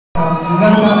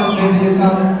that sound insane to you,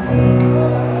 Tom?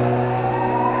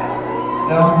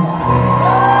 No?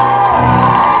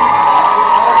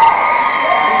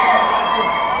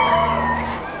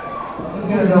 Just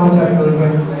gonna double check really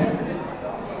quick.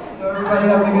 So everybody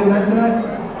having a good night tonight?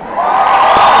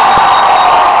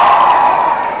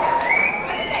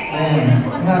 Man,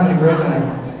 I'm having a great night.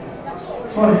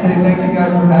 Just want to say thank you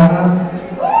guys for having us.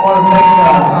 I want to thank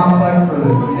Complex for the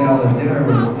dinner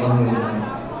was lovely tonight.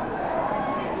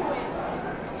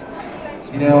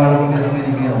 I don't miss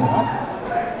many meals. I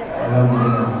love the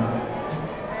dinner.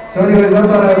 So anyways, I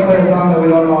thought I would play a song that we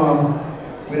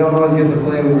don't always get to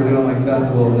play when we're doing like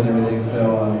festivals and everything. So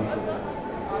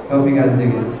hope you guys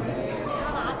dig it.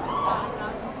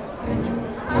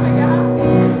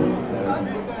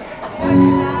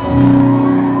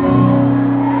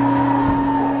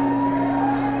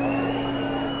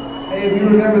 Hey, if you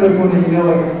remember this one and you know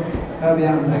it, help me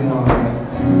out and sing along.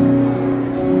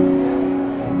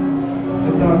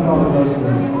 This song's called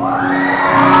Emotionless.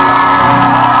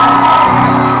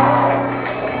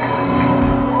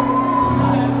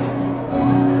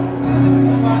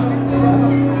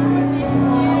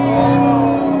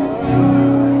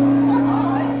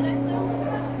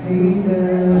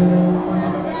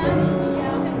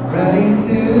 Writing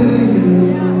to you,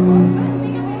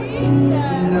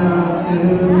 not to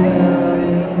tell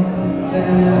you that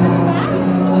I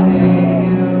still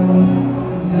hate you,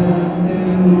 just to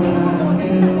ask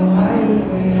you how you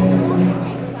feel,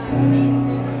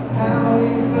 how we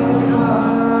fell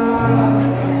apart,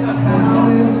 how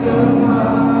this fell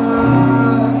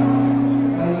apart.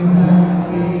 Are you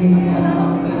happy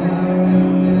out there in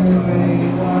this great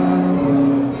wide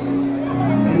world?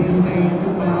 Do you think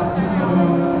about your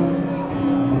sons?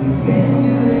 Do you miss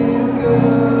your little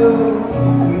girl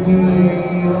when you lay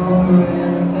your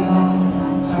head down?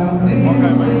 How do you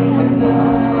sleep at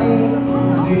night?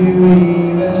 Do you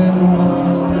even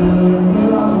wonder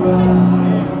we're alright?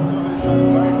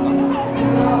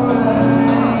 We're alright.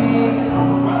 We're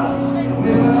alright.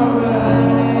 We're alright.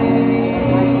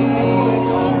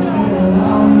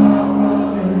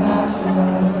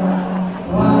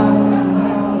 Why don't you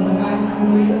know the nights when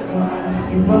we cry?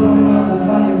 You run around the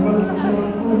side, you broke the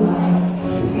silver line.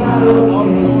 It's not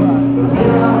okay, but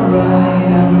we're alright.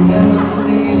 I remember the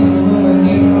days when we were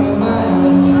here in my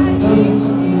eyes. Those are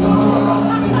just the lost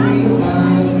memory of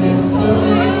mine. I spent so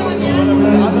many years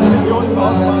learning to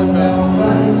survive, and now I'm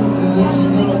running just to let you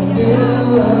know I'm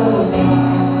still alive.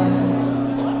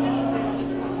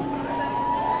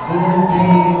 The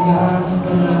days I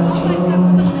spent so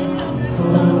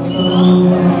cold, so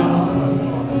long,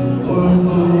 were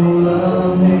full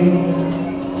of hate.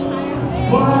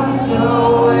 Was so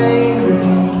angry,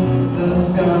 the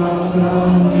scars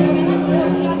run deep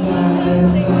inside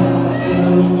this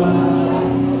tattoo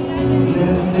line.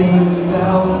 There's things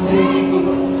I'll take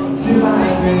to my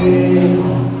grave.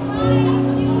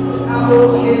 I'm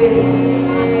okay.